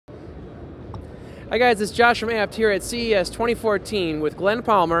Hi guys, it's Josh from Apt here at CES 2014 with Glenn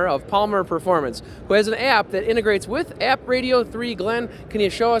Palmer of Palmer Performance, who has an app that integrates with Appradio3. Glenn, can you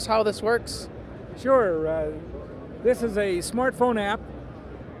show us how this works? Sure. This is a smartphone app.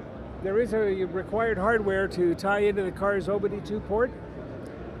 There is a required hardware to tie into the car's OBD2 port.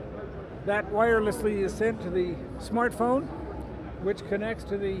 That wirelessly is sent to the smartphone, which connects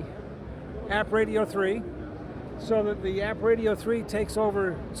to the Appradio3, so that the Appradio3 takes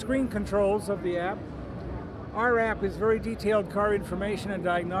over screen controls of the app. Our app is very detailed car information and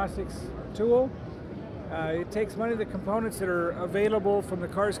diagnostics tool. It takes many of the components that are available from the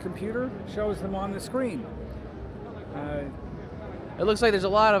car's computer, shows them on the screen. It looks like there's a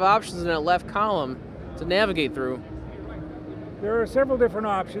lot of options in that left column to navigate through. There are several different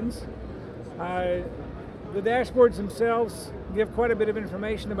options. The dashboards themselves give quite a bit of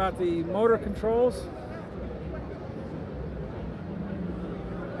information about the motor controls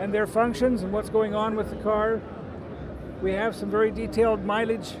and their functions and what's going on with the car. We have some very detailed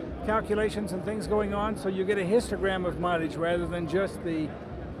mileage calculations and things going on, so you get a histogram of mileage rather than just the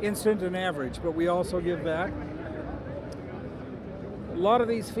instant and average, but we also give that. A lot of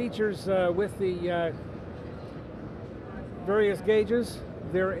these features with the various gauges,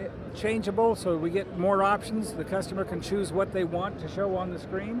 they're changeable, so we get more options. The customer can choose what they want to show on the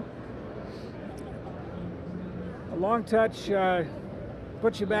screen. A long touch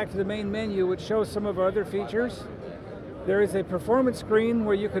puts you back to the main menu, which shows some of our other features. There is a performance screen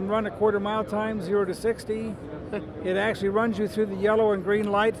where you can run a quarter-mile time, 0 to 60. It actually runs you through the yellow and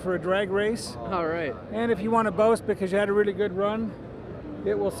green light for a drag race. All right. And if you want to boast because you had a really good run,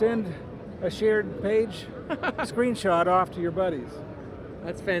 it will send a shared page screenshot off to your buddies.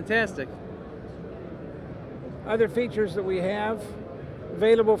 That's fantastic. Other features that we have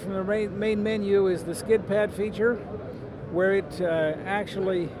available from the main menu is the skid pad feature, where it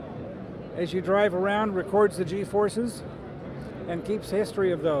actually, as you drive around, records the G-forces and keeps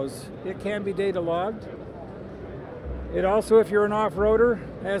history of those. It can be data logged. It also, if you're an off-roader,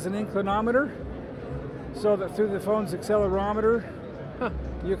 has an inclinometer, so that through the phone's accelerometer,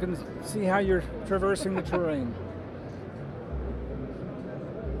 you can see how you're traversing the terrain.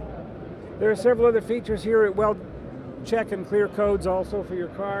 There are several other features here. It will check and clear codes also for your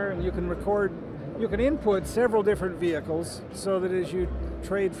car, and you can record. You can input several different vehicles, so that as you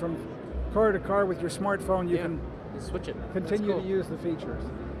trade from car to car with your smartphone, you can switch it. Continue to use the features.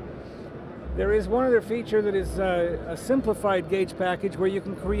 There is one other feature that is a simplified gauge package where you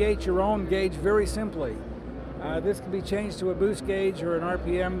can create your own gauge very simply. This can be changed to a boost gauge or an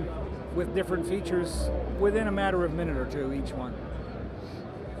RPM with different features within a matter of a minute or two, each one.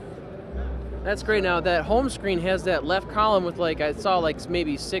 That's great. Now that home screen has that left column with, like, I saw like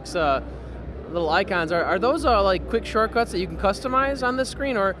maybe 6 little icons. Are those like quick shortcuts that you can customize on this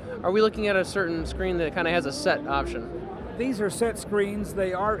screen, or are we looking at a certain screen that kind of has a set option? These are set screens.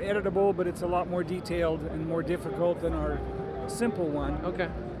 They are editable, but it's a lot more detailed and more difficult than our simple one. Okay.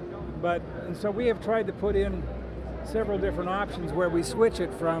 And so we have tried to put in several different options where we switch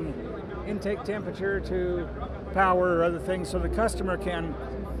it from intake temperature to power or other things, so the customer can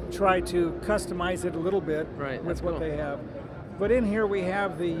try to customize it a little bit with what they have. But in here we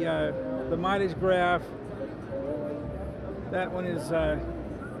have the mileage graph. That one is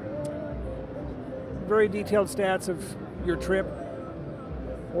very detailed stats of your trip,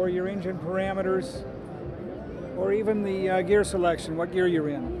 or your engine parameters, or even the gear selection, what gear you're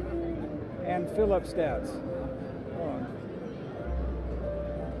in, and fill-up stats.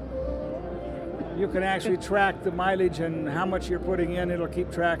 You can actually track the mileage and how much you're putting in. It'll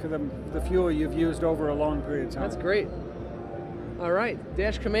keep track of the fuel you've used over a long period of time. That's great. All right,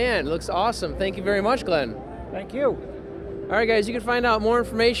 Dashcommand looks awesome. Thank you very much, Glenn. Thank you. All right, guys, you can find out more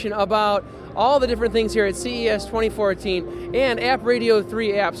information about all the different things here at CES 2014, and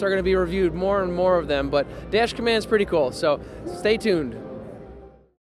Appradio3 apps are going to be reviewed, more and more of them, but Dashcommand is pretty cool, so stay tuned.